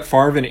say Brett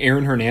Favre and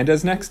Aaron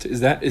Hernandez next?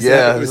 Is that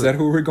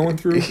who we're going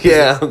through?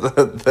 Yeah,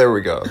 there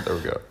we go.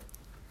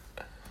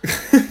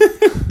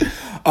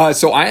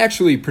 So I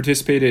actually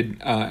participated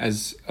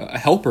as a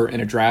helper in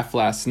a draft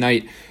last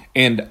night,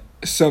 and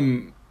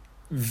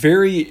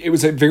it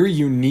was a very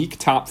unique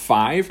top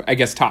 5, I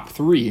guess top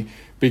 3,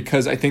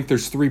 because I think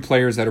there's 3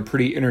 players that are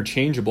pretty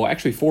interchangeable.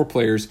 Actually, 4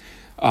 players: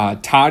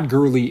 Todd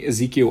Gurley,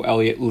 Ezekiel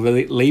Elliott,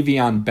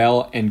 Le'Veon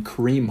Bell, and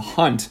Kareem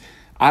Hunt.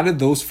 Out of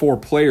those 4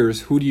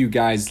 players, who do you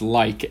guys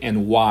like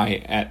and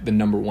why at the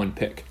number 1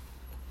 pick?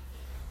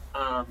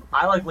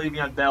 I like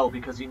Le'Veon Bell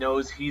because he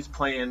knows he's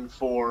playing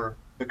for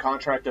the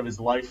contract of his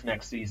life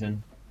next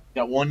season.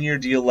 Got 1-year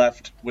deal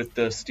left with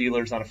the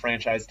Steelers on a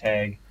franchise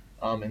tag,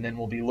 and then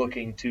we'll be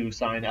looking to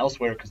sign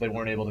elsewhere because they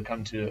weren't able to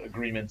come to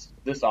agreements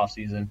this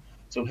offseason.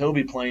 So he'll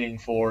be playing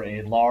for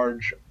a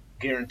large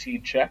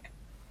guaranteed check.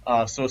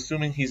 So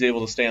assuming he's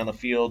able to stay on the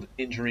field,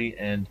 injury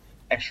and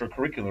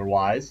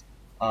extracurricular-wise,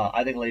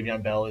 I think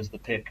Le'Veon Bell is the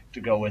pick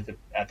to go with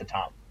at the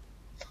top.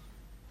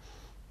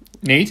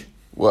 Nate?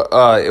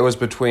 Well, it was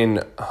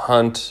between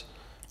Hunt,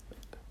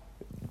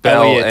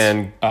 Bell, Elliott,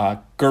 and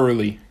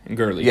Gurley.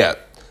 Yeah,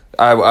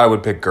 I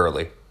would pick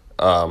Gurley.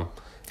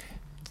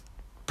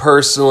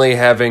 Personally,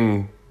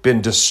 having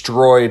been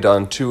destroyed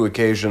on 2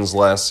 occasions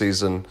last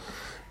season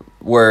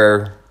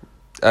where,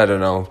 I don't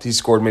know, he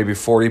scored maybe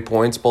 40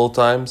 points both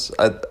times,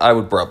 I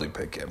would probably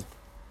pick him.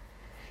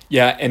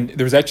 Yeah, and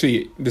there was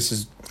actually, this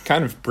is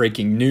kind of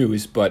breaking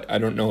news, but I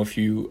don't know if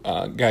you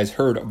guys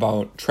heard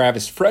about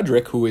Travis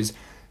Frederick, who is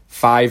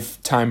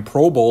 5-time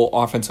Pro Bowl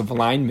offensive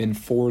lineman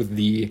for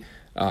the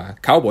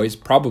Cowboys,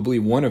 probably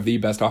one of the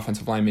best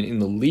offensive linemen in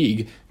the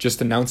league,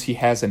 just announced he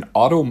has an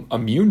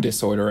autoimmune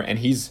disorder and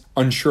he's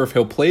unsure if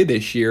he'll play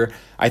this year.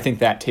 I think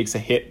that takes a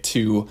hit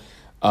to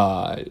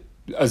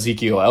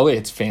Ezekiel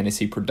Elliott's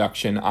fantasy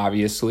production,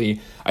 obviously.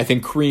 I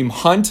think Kareem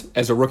Hunt,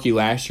 as a rookie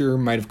last year,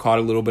 might have caught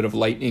a little bit of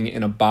lightning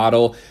in a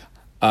bottle,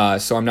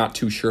 so I'm not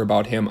too sure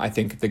about him. I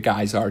think the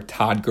guys are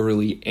Todd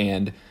Gurley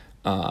and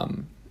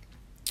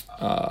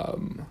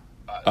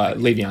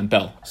Le'Veon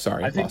Bell.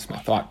 Sorry, I lost my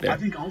thought there. I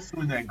think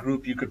also in that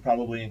group you could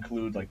probably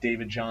include like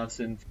David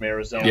Johnson from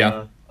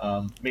Arizona,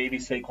 maybe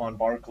Saquon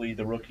Barkley,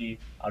 the rookie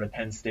out of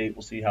Penn State.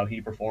 We'll see how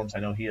he performs. I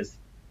know he has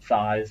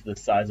thighs the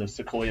size of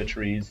sequoia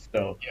trees,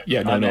 so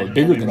bigger than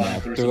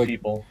that. Through some like,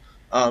 people.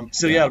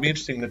 It'll be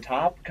interesting. The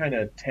top kind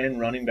of 10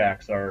 running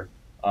backs are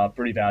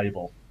pretty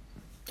valuable,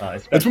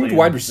 especially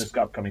in this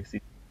upcoming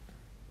season.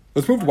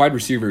 Let's move to wide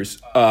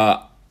receivers.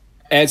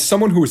 As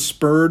someone who was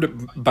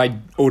spurred by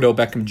Odell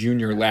Beckham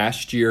Jr.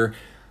 last year,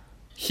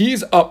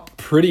 he's up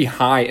pretty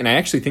high, and I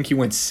actually think he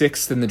went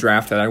 6th in the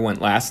draft that I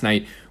went last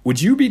night.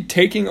 Would you be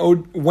taking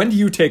when do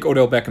you take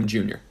Odell Beckham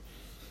Jr.?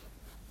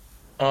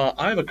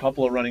 I have a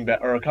couple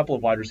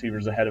of wide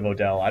receivers ahead of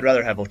Odell. I'd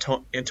rather have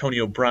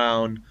Antonio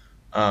Brown.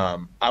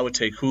 I would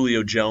take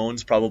Julio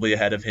Jones probably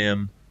ahead of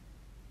him.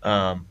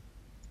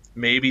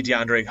 Maybe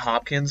DeAndre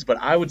Hopkins, but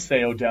I would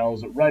say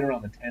Odell's right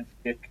around the 10th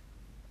pick.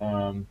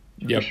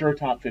 For sure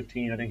top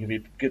 15. I think if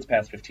he gets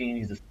past 15,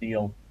 he's a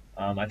steal.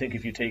 I think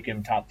if you take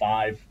him top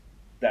 5,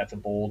 that's a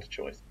bold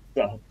choice.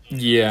 So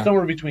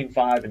somewhere between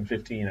 5 and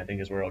 15, I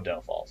think, is where Odell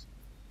falls.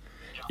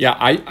 Yeah,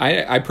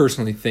 I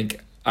personally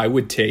think I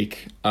would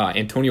take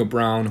Antonio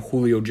Brown,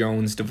 Julio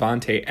Jones,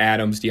 Devontae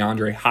Adams,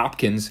 DeAndre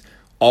Hopkins,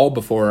 all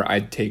before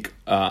I'd take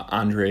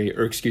Odell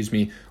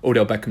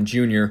Beckham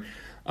Jr.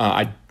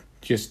 I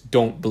just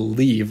don't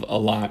believe a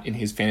lot in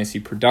his fantasy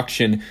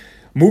production.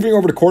 Moving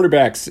over to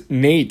quarterbacks,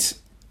 Nate,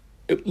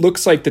 it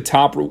looks like the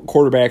top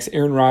quarterbacks,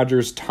 Aaron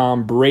Rodgers,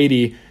 Tom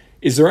Brady.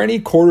 Is there any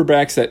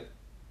quarterbacks that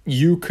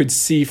you could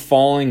see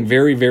falling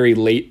very, very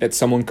late that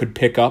someone could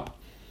pick up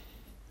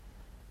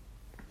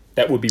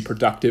that would be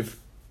productive,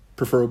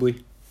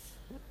 preferably?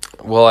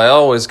 Well, I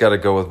always got to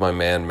go with my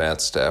man,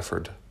 Matt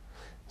Stafford.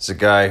 He's a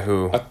guy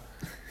who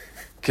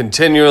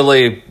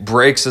continually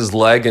breaks his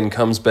leg and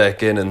comes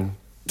back in and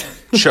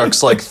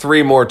chucks like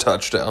 3 more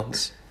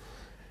touchdowns.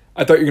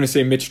 I thought you were going to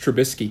say Mitch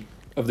Trubisky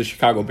of the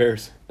Chicago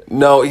Bears.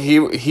 No,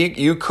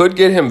 you could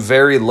get him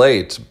very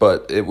late,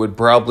 but it would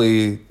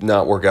probably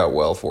not work out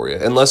well for you.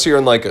 Unless you're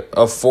in like a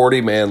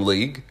 40-man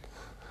league.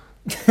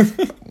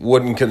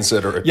 Wouldn't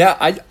consider it. Yeah,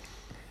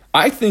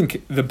 I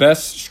think the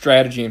best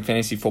strategy in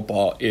fantasy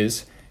football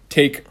is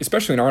take,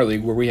 especially in our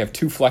league where we have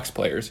 2 flex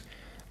players,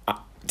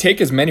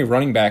 take as many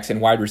running backs and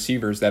wide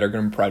receivers that are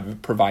going to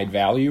provide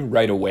value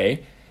right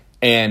away,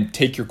 and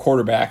take your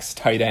quarterbacks,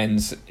 tight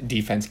ends,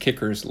 defense,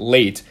 kickers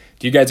late.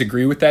 Do you guys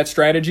agree with that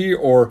strategy,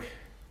 or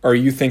are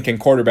you thinking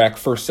quarterback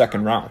first,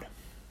 second round?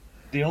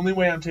 The only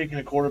way I'm taking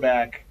a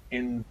quarterback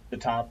in the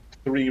top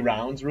 3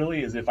 rounds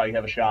really is if I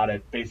have a shot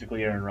at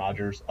basically Aaron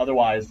Rodgers.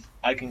 Otherwise,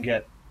 I can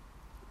get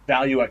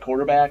value at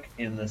quarterback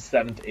in the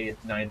 7th, 8th,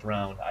 9th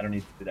round. I don't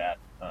need to do that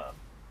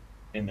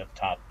in the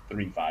top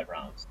 3-5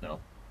 rounds. No.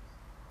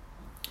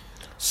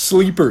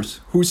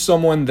 Sleepers. Who's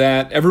someone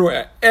that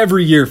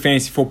every year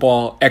fantasy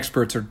football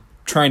experts are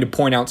trying to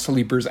point out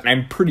sleepers, and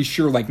I'm pretty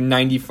sure like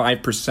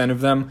 95%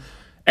 of them,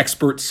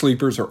 expert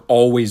sleepers, are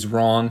always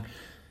wrong.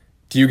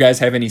 Do you guys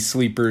have any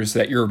sleepers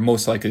that you're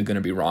most likely going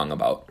to be wrong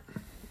about?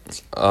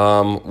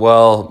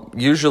 Well,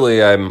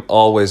 usually I'm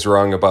always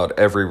wrong about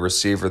every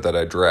receiver that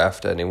I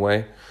draft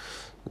anyway.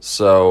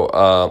 So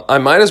I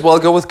might as well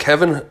go with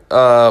Kevin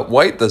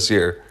White this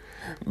year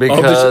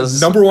because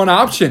number one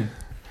option.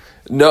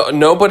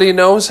 Nobody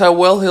knows how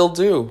well he'll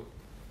do.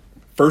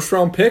 First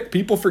round pick.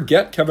 People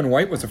forget Kevin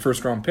White was a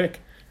first round pick.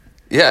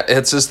 Yeah,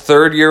 it's his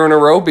 3rd year in a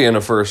row being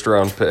a first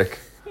round pick.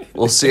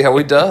 We'll see how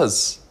he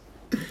does.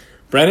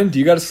 Brennan, do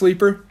you got a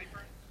sleeper?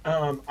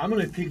 I'm going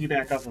to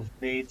piggyback off of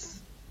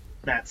Nate's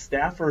Matt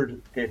Stafford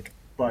pick,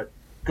 but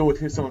go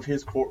with some of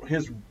his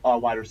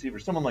wide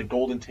receivers. Someone like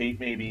Golden Tate,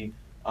 maybe.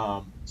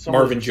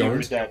 Marvin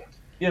Jones.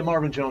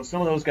 Marvin Jones.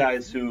 Some of those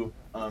guys who,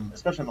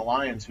 especially in the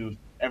Lions, who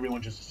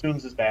everyone just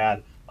assumes is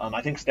bad.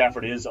 I think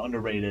Stafford is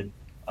underrated.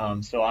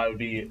 So I would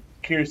be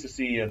curious to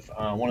see if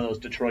one of those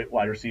Detroit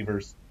wide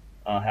receivers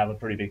have a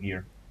pretty big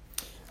year.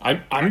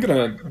 I'm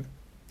going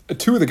to...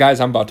 2 of the guys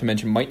I'm about to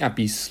mention might not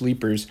be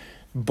sleepers,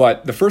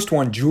 but the first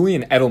one,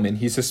 Julian Edelman,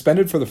 he's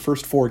suspended for the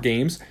first 4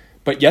 games,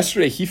 but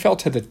yesterday he fell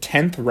to the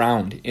 10th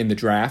round in the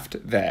draft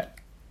that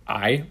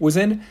I was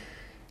in.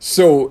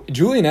 So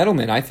Julian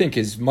Edelman, I think,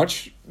 is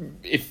much...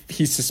 If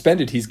he's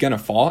suspended, he's going to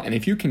fall, and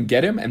if you can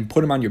get him and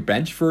put him on your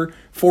bench for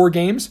 4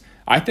 games,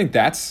 I think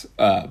that's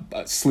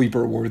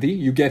sleeper worthy.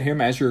 You get him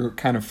as you're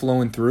kind of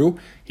flowing through.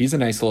 He's a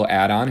nice little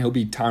add-on. He'll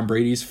be Tom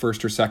Brady's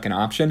first or second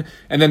option.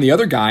 And then the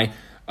other guy...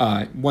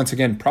 once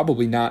again,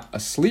 probably not a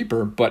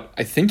sleeper, but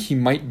I think he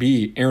might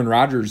be Aaron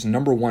Rodgers'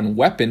 number 1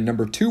 weapon,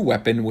 number 2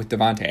 weapon with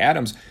Devontae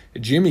Adams,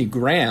 Jimmy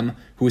Graham,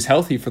 who is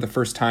healthy for the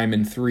first time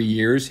in 3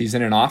 years. He's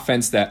in an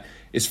offense that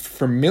is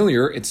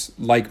familiar. It's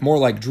more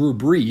like Drew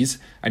Brees.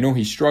 I know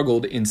he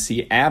struggled in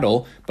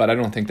Seattle, but I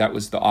don't think that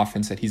was the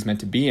offense that he's meant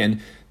to be in.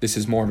 This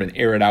is more of an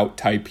air it out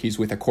type. He's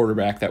with a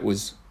quarterback that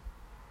is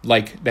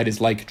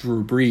like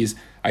Drew Brees.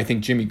 I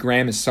think Jimmy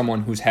Graham is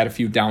someone who's had a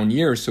few down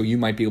years, so you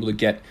might be able to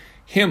get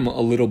him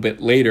a little bit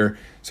later.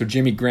 So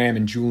Jimmy Graham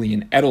and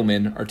Julian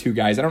Edelman are 2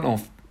 guys. I don't know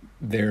if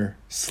they're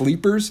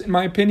sleepers in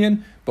my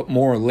opinion, but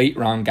more late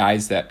round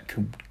guys that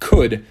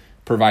could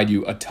provide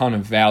you a ton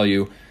of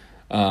value.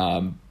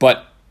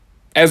 But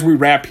as we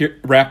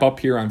wrap up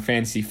here on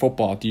fantasy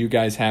football, do you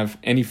guys have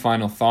any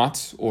final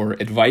thoughts or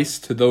advice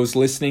to those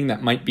listening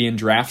that might be in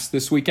drafts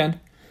this weekend?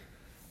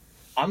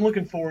 I'm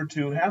looking forward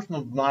to half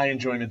of my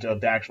enjoyment of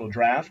the actual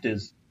draft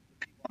is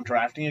I'm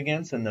drafting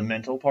against and the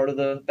mental part of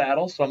the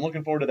battle. So I'm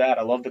looking forward to that.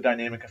 I love the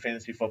dynamic of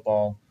fantasy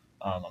football.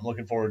 I'm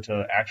looking forward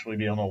to actually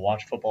being able to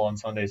watch football on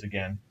Sundays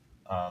again.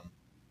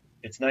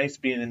 It's nice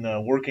being in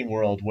the working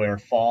world where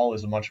fall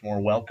is a much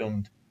more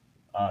welcomed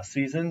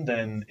season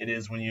than it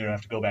is when you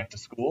have to go back to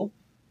school.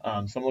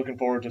 So I'm looking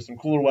forward to some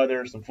cooler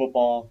weather, some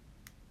football,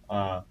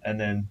 and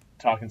then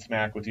talking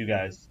smack with you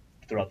guys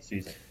throughout the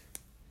season.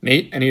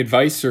 Nate, any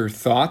advice or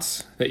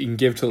thoughts that you can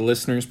give to the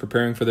listeners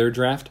preparing for their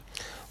draft?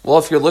 Well,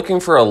 if you're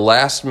looking for a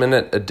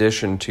last-minute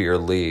addition to your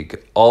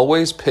league,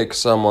 always pick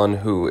someone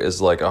who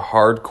is like a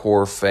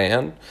hardcore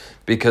fan,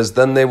 because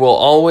then they will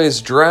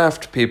always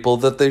draft people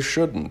that they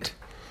shouldn't.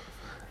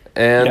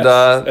 And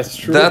yes, that's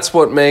true. That's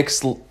what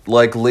makes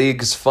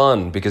leagues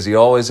fun, because you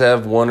always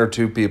have 1 or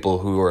 2 people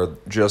who are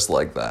just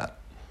like that.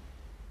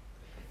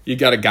 You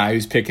got a guy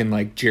who's picking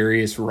like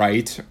Jarius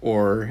Wright,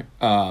 or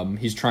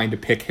he's trying to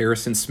pick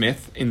Harrison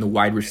Smith in the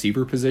wide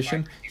receiver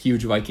position.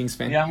 Huge Vikings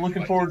fan. Yeah, I'm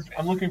looking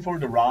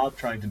forward to Rob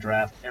trying to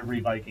draft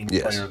every Vikings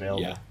player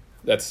available.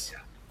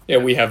 Yeah,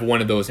 we have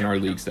one of those in our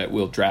leagues that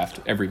will draft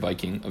every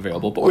Viking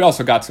available. But we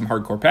also got some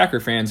hardcore Packer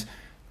fans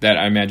that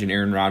I imagine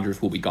Aaron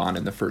Rodgers will be gone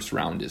in the first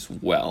round as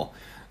well.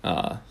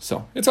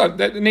 So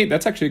Nate,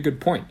 that's actually a good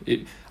point.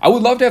 I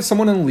would love to have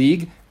someone in the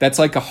league that's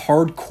like a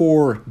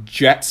hardcore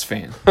Jets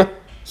fan.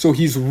 So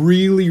he's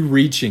really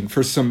reaching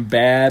for some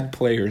bad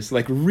players,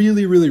 like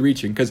really, really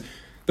reaching, because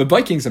the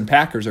Vikings and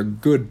Packers are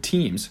good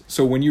teams.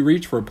 So when you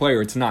reach for a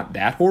player, it's not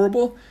that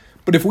horrible.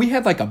 But if we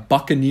had like a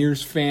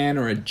Buccaneers fan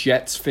or a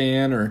Jets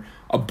fan or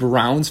a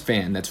Browns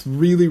fan that's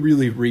really,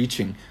 really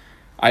reaching,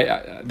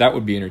 that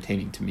would be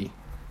entertaining to me.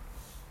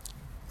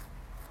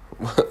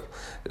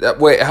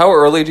 Wait, how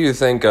early do you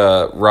think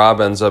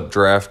Rob ends up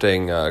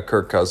drafting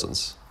Kirk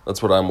Cousins?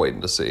 That's what I'm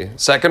waiting to see.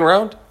 Second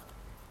round?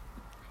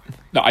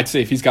 No, I'd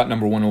say if he's got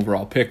number 1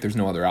 overall pick, there's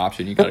no other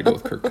option. You got to go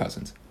with Kirk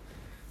Cousins.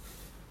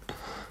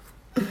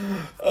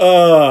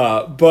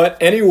 But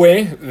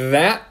anyway,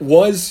 that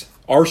was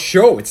our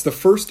show. It's the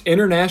first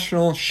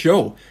international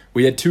show.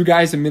 We had 2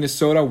 guys in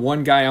Minnesota,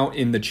 1 guy out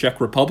in the Czech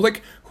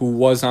Republic who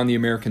was on the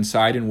American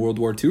side in World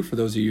War II, for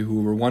those of you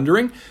who were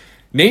wondering.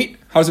 Nate,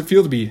 how's it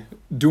feel to be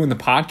doing the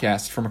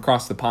podcast from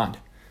across the pond?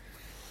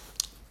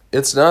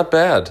 It's not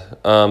bad.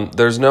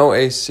 There's no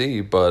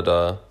AC,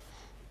 but,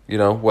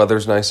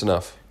 weather's nice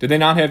enough. Do they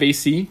not have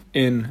AC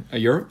in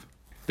Europe?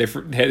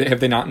 Have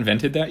they not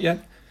invented that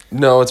yet?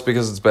 No, it's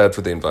because it's bad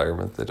for the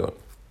environment. They don't.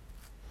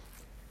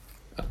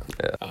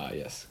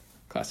 Yes.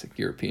 Classic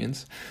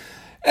Europeans.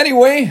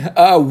 Anyway,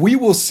 we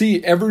will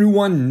see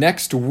everyone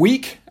next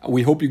week.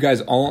 We hope you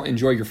guys all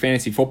enjoy your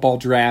fantasy football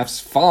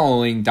drafts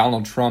following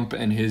Donald Trump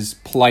and his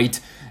plight,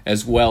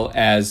 as well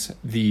as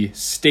the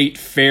state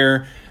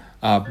fair.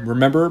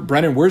 Remember,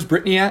 Brennan, where's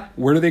Brittany at?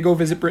 Where do they go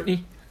visit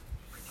Brittany?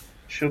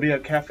 She'll be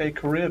at Cafe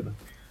Carib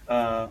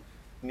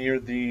near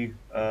the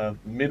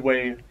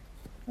Midway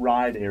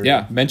ride area.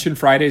 Yeah, mention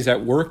Fridays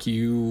at work.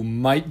 You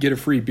might get a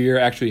free beer.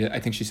 Actually, I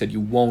think she said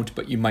you won't,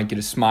 but you might get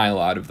a smile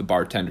out of the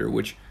bartender,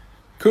 which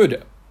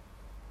could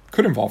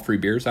involve free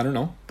beers. I don't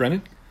know.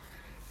 Brennan?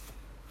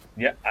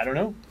 Yeah, I don't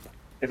know.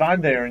 If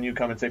I'm there and you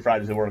come and say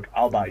Fridays at work,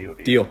 I'll buy you a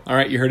beer. Deal. All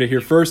right, you heard it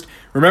here first.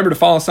 Remember to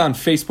follow us on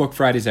Facebook,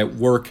 Fridays at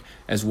Work,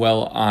 as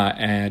well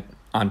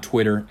on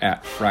Twitter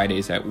at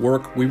Fridays at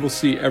Work. We will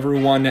see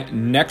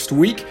everyone next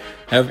week.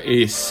 Have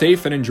a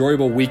safe and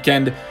enjoyable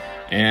weekend,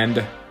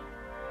 and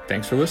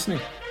thanks for listening.